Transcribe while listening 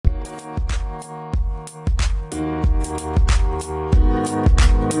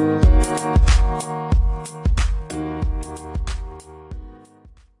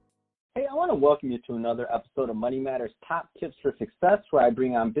welcome you to another episode of Money Matters Top Tips for Success, where I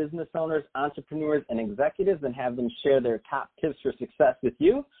bring on business owners, entrepreneurs, and executives and have them share their top tips for success with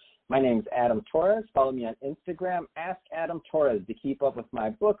you. My name is Adam Torres. Follow me on Instagram, Ask Adam Torres, to keep up with my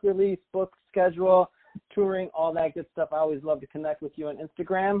book release, book schedule, touring, all that good stuff. I always love to connect with you on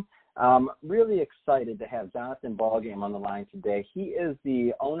Instagram. Really excited to have Jonathan Ballgame on the line today. He is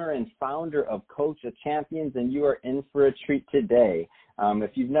the owner and founder of Coach of Champions, and you are in for a treat today.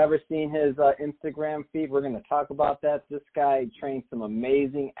 If you've never seen his Instagram feed, we're going to talk about that. This guy trains some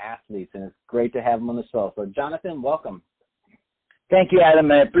amazing athletes, and it's great to have him on the show. So, Jonathan, welcome. Thank you, Adam.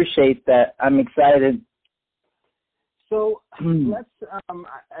 I appreciate that. I'm excited. So let's,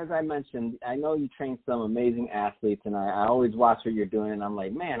 as I mentioned, I know you train some amazing athletes, and I always watch what you're doing, and I'm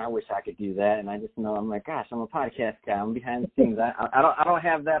like, man, I wish I could do that. And I just know, I'm like, gosh, I'm a podcast guy. I'm behind the scenes. I don't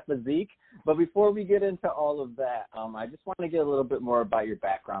have that physique. But before we get into all of that, I just want to get a little bit more about your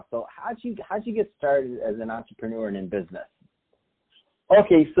background. So how'd you get started as an entrepreneur and in business?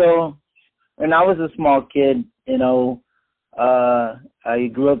 Okay, so when I was a small kid, I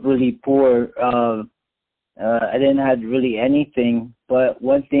grew up really poor. I didn't have really anything, but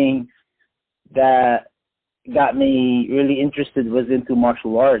one thing that got me really interested was into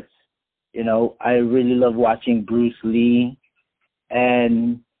martial arts. I really love watching Bruce Lee,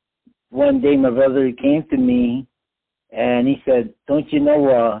 and one day my brother came to me and he said, don't you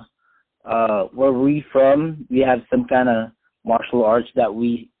know where we from? We have some kind of martial arts that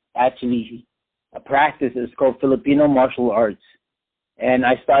we actually practice. It's called Filipino martial arts. And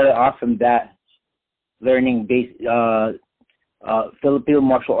I started off from that, learning Filipino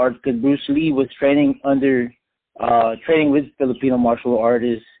martial arts, because Bruce Lee was training with Filipino martial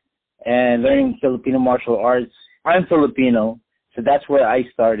artists and learning Filipino martial arts. I'm Filipino, so that's where I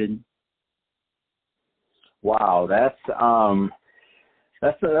started. Wow, that's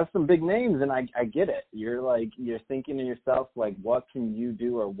some big names, and I get it. You're thinking to yourself, like, what can you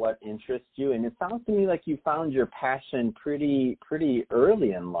do or what interests you? And it sounds to me like you found your passion pretty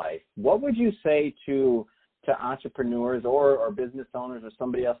early in life. What would you say to entrepreneurs or business owners or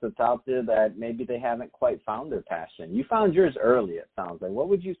somebody else that's out there that maybe they haven't quite found their passion? You found yours early, it sounds like. What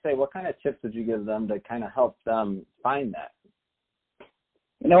would you say? What kind of tips would you give them to kind of help them find that?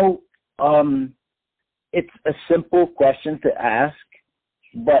 It's a simple question to ask,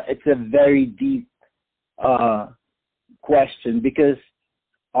 but it's a very deep question, because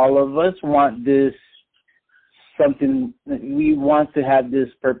all of us want we want to have this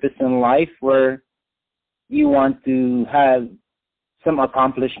purpose in life where you want to have some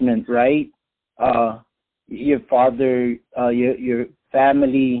accomplishment, right? Your father, your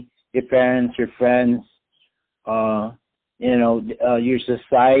family, your parents, your friends, your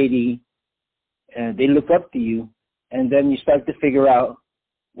society, and they look up to you. And then you start to figure out,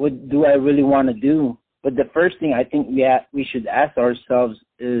 what do I really want to do? But the first thing I think we should ask ourselves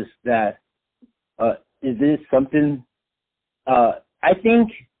is that, is this something, I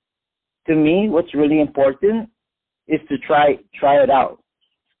think, to me, what's really important is to try it out.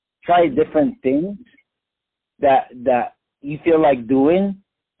 Try different things that you feel like doing,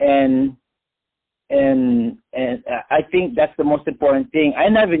 and I think that's the most important thing. I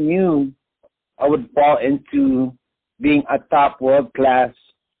never knew I would fall into being a top world-class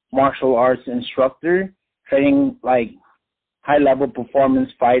martial arts instructor, training like high-level performance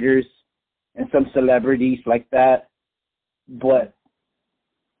fighters and some celebrities like that. But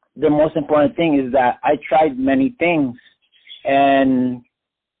the most important thing is that I tried many things, and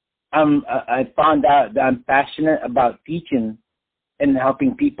I found out that I'm passionate about teaching and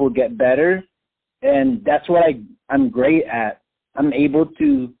helping people get better, and that's what I'm great at. I'm able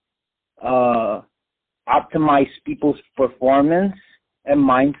to optimize people's performance and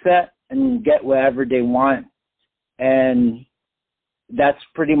mindset and get whatever they want. And that's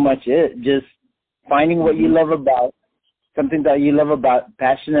pretty much it. Just finding what you love about, something that you love about,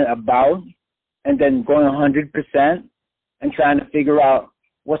 passionate about, and then going 100% and trying to figure out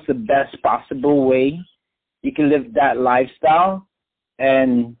what's the best possible way you can live that lifestyle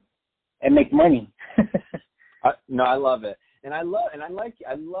and make money. No, I love it. And I love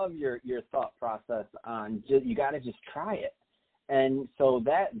your thought process on you got to just try it. And so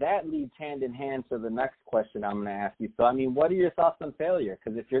that leads hand in hand to the next question I'm going to ask you. So, I mean, what are your thoughts on failure?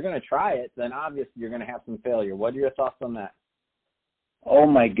 Because if you're going to try it, then obviously you're going to have some failure. What are your thoughts on that? Oh,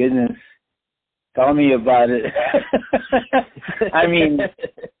 my goodness. Tell me about it. I mean,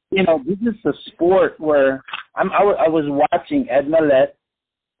 this is a sport where I was watching Ed Mylett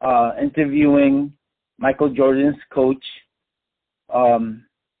interviewing Michael Jordan's coach,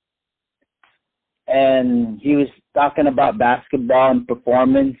 and he was talking about basketball and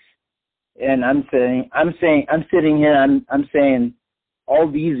performance And I'm sitting here, I'm saying, all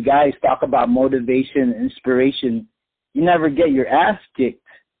these guys talk about motivation, inspiration. You never get your ass kicked,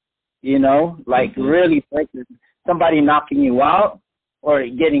 you know, like really, like somebody knocking you out or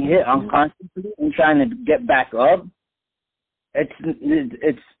getting hit unconsciously and trying to get back up.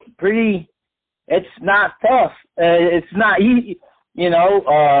 It's pretty. It's not tough. It's not easy. You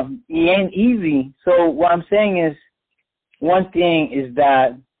know, it ain't easy. So what I'm saying is, one thing is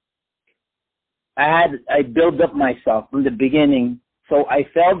that I built up myself from the beginning. So I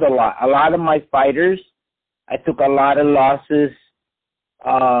failed a lot. A lot of my fighters, I took a lot of losses.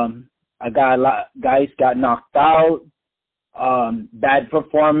 I got guys got knocked out. Bad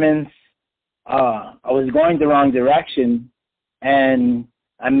performance. I was going the wrong direction, and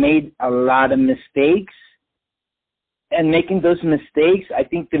I made a lot of mistakes. And making those mistakes, I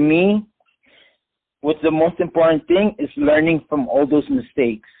think to me, what's the most important thing is learning from all those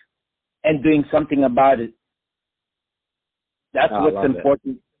mistakes and doing something about it. That's what's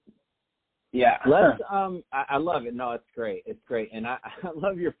important. Yeah. Let's I love it. No, it's great. It's great. And I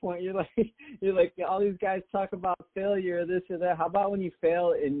love your point. You're like all these guys talk about failure, this or that. How about when you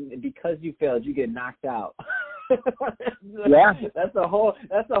fail and because you failed, you get knocked out? Yeah. That's a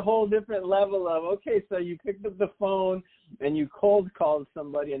whole different level of, okay, so you picked up the phone and you cold called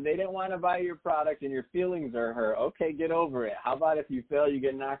somebody and they didn't want to buy your product and your feelings are hurt. Okay, get over it. How about if you fail, you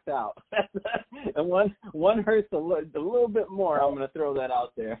get knocked out? And one hurts a little bit more. I'm going to throw that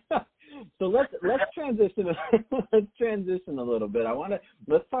out there. So let's transition. Let's transition a little bit.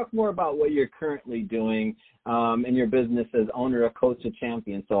 Let's talk more about what you're currently doing in your business as owner, a coach, a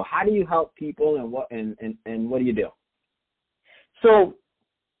champion. So how do you help people, and what do you do? So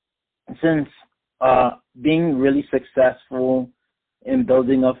since being really successful in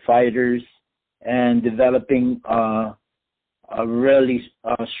building up fighters and developing a really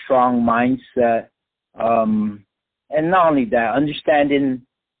strong mindset, and not only that, understanding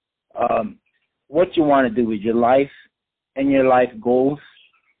what you want to do with your life and your life goals,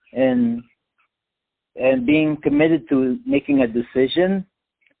 and being committed to making a decision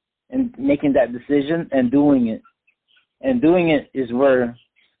and making that decision and doing it. And doing it is where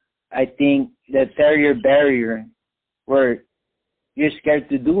I think the terrier barrier, where you're scared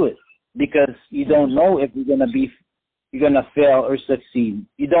to do it because you don't know if you're gonna fail or succeed.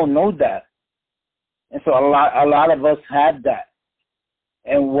 You don't know that. And so a lot of us have that.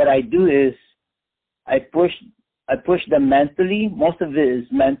 And what I do is I push them mentally. Most of it is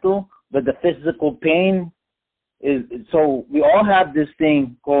mental, but the physical pain is, so we all have this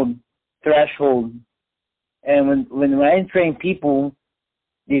thing called threshold. And when I train people,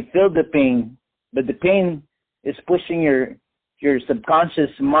 they feel the pain, but the pain is pushing your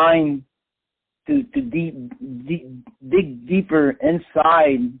subconscious mind to dig deeper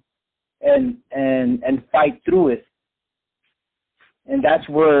inside and fight through it. And that's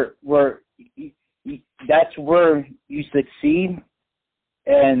where you succeed,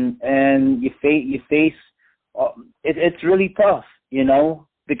 and you face. It's really tough, you know,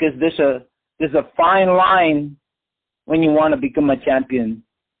 because there's a fine line when you want to become a champion,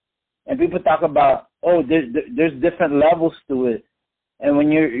 and people talk about, oh, there's different levels to it, and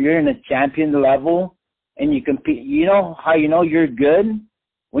when you're in a champion level and you compete, you know how you know you're good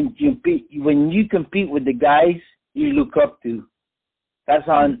when you compete with the guys you look up to. That's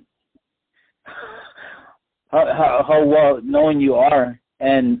how well known you are.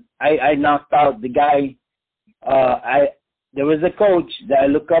 And I knocked out the guy. There was a coach that I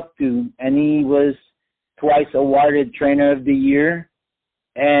look up to, and he was twice awarded Trainer of the Year.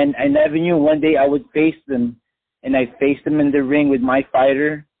 And I never knew one day I would face them. And I faced him in the ring with my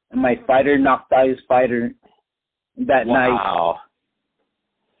fighter, and my fighter knocked out his fighter that night. Wow.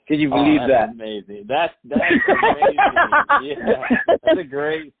 Could you believe that? Amazing. That's amazing. Yeah, that's a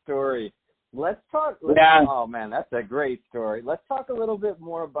great story. Let's talk. Oh man, that's a great story. Let's talk a little bit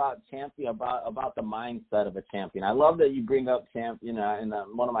more about champion, about the mindset of a champion. I love that you bring up champion. And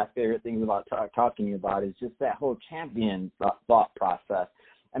one of my favorite things about talking to you about is just that whole champion thought process.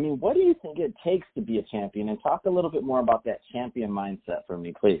 I mean, what do you think it takes to be a champion? And talk a little bit more about that champion mindset for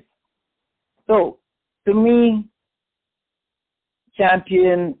me, please. So, to me,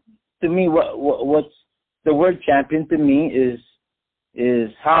 champion, to me, what's the word champion to me is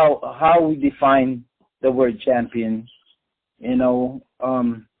how we define the word champion. You know,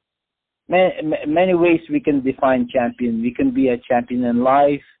 many ways we can define champion. We can be a champion in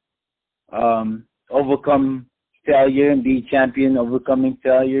life, overcome failure and be champion, overcoming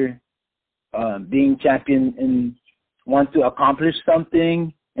failure, being champion and want to accomplish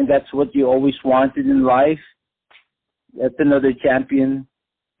something, and that's what you always wanted in life. That's another champion.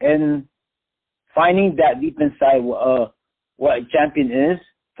 And finding that deep inside what a champion is.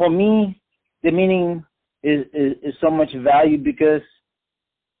 For me, the meaning is so much value because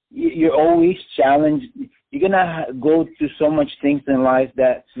you're always challenged. You're gonna go through so much things in life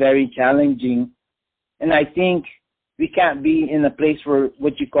that's very challenging, and I think we can't be in a place where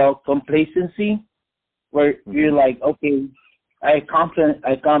what you call complacency, where you're like, okay, I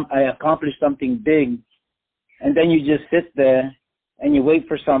accomplished something big, and then you just sit there and you wait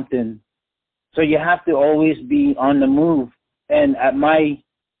for something. So you have to always be on the move. And at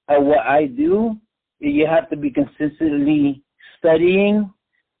what I do, you have to be consistently studying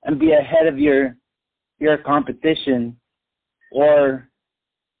and be ahead of your competition. Or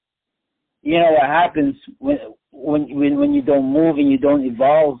you know what happens when you don't move and you don't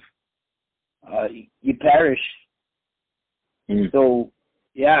evolve, you perish. So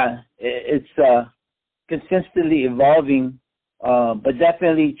yeah, it's consistently evolving, but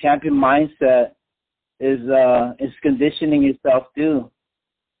definitely champion mindset is conditioning yourself too.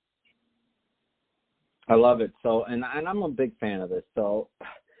 I love it. So, and I'm a big fan of this. So,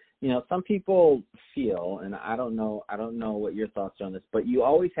 you know, some people feel, and I don't know what your thoughts are on this, but you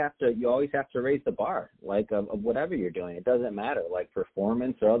always have to raise the bar, like of whatever you're doing. It doesn't matter, like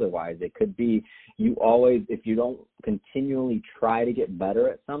performance or otherwise. It could be you always, if you don't continually try to get better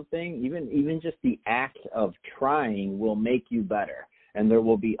at something, even just the act of trying will make you better. And there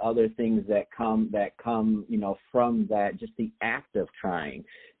will be other things that come, you know, from that, just the act of trying.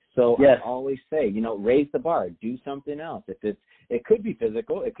 So yes. I always say, you know, raise the bar, do something else. It could be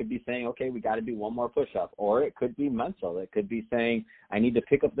physical. It could be saying, okay, we got to do one more push-up. Or it could be mental. It could be saying, I need to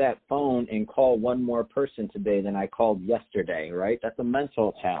pick up that phone and call one more person today than I called yesterday, right? That's a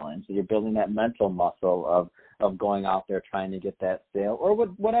mental challenge. So you're building that mental muscle of going out there trying to get that sale or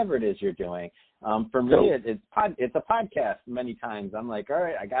whatever it is you're doing. For me, it's a podcast many times. I'm like, all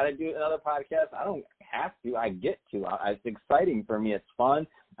right, I got to do another podcast. I don't have to. I get to. It's exciting for me. It's fun.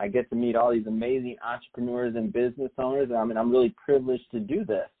 I get to meet all these amazing entrepreneurs and business owners. I mean, I'm really privileged to do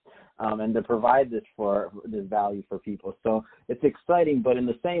this and to provide this value for people. So it's exciting, but in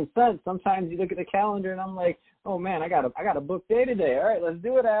the same sense, sometimes you look at the calendar and I'm like, oh man, I got a booked day today. All right, let's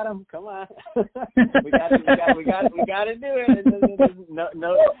do it, Adam. Come on, we got to do it. No,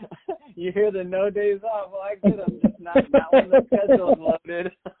 you hear the no days off. Well, I get them, just not when the schedule is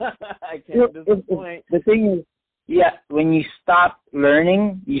loaded. I can't disappoint. The thing is, yeah, when you stop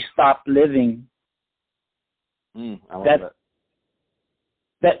learning, you stop living. I love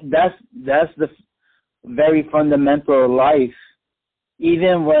it. That's the very fundamental of life.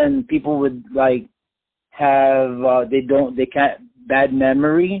 Even when people would like have they can't bad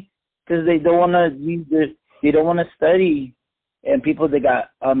memory because they don't want to study, and people that got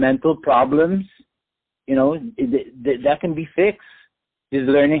mental problems, you know, that can be fixed. Just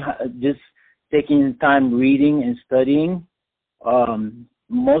learning, just taking time reading and studying.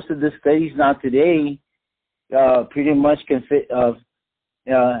 Most of the studies now today pretty much can fit.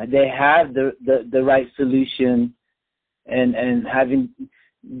 They have the right solution, and having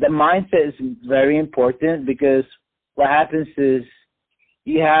the mindset is very important because what happens is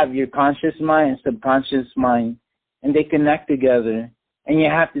you have your conscious mind and subconscious mind, and they connect together, and you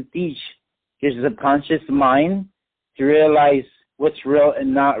have to teach your subconscious mind to realize what's real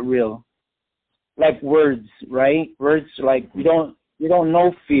and not real. Like words, right? Words like we don't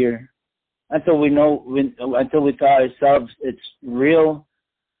know fear until we tell ourselves it's real.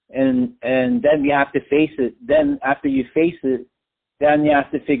 And then you have to face it. Then after you face it, then you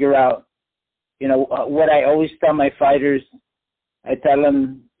have to figure out, you know, what I always tell my fighters, I tell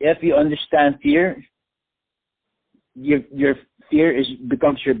them, if you understand fear, your fear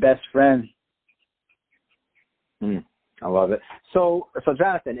becomes your best friend. I love it. So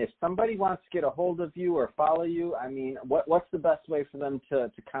Jonathan, if somebody wants to get a hold of you or follow you, I mean, what's the best way for them to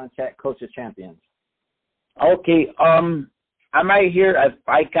contact Coach of Champions? Okay, I'm right here at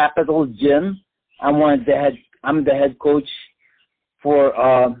Phi Capital Gym. I'm the head coach for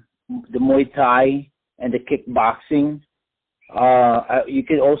the Muay Thai and the kickboxing. You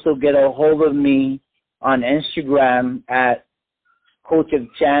can also get a hold of me on Instagram at Coach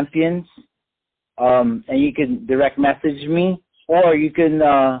of Champions, and you can direct message me, or you can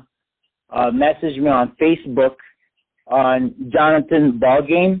message me on Facebook on Jonathan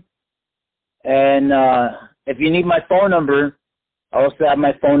Ballgame. And if you need my phone number, I also have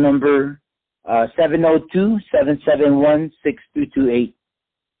my phone number, 702-771-6228.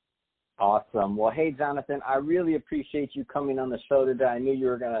 Awesome. Well, hey, Jonathan, I really appreciate you coming on the show today. I knew you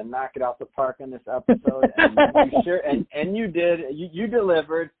were going to knock it out the park on this episode, and you did. You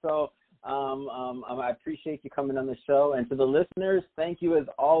delivered. So I appreciate you coming on the show. And to the listeners, thank you as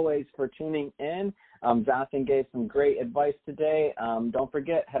always for tuning in. Jonathan gave some great advice today. Don't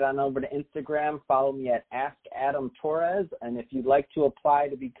forget, head on over to Instagram. Follow me at Ask Adam Torres. And if you'd like to apply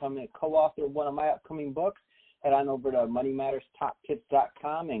to become a co-author of one of my upcoming books, head on over to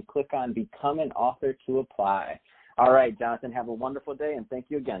moneymatterstoptips.com and click on Become an Author to apply. All right, Jonathan, have a wonderful day, and thank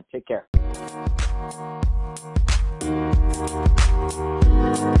you again. Take care.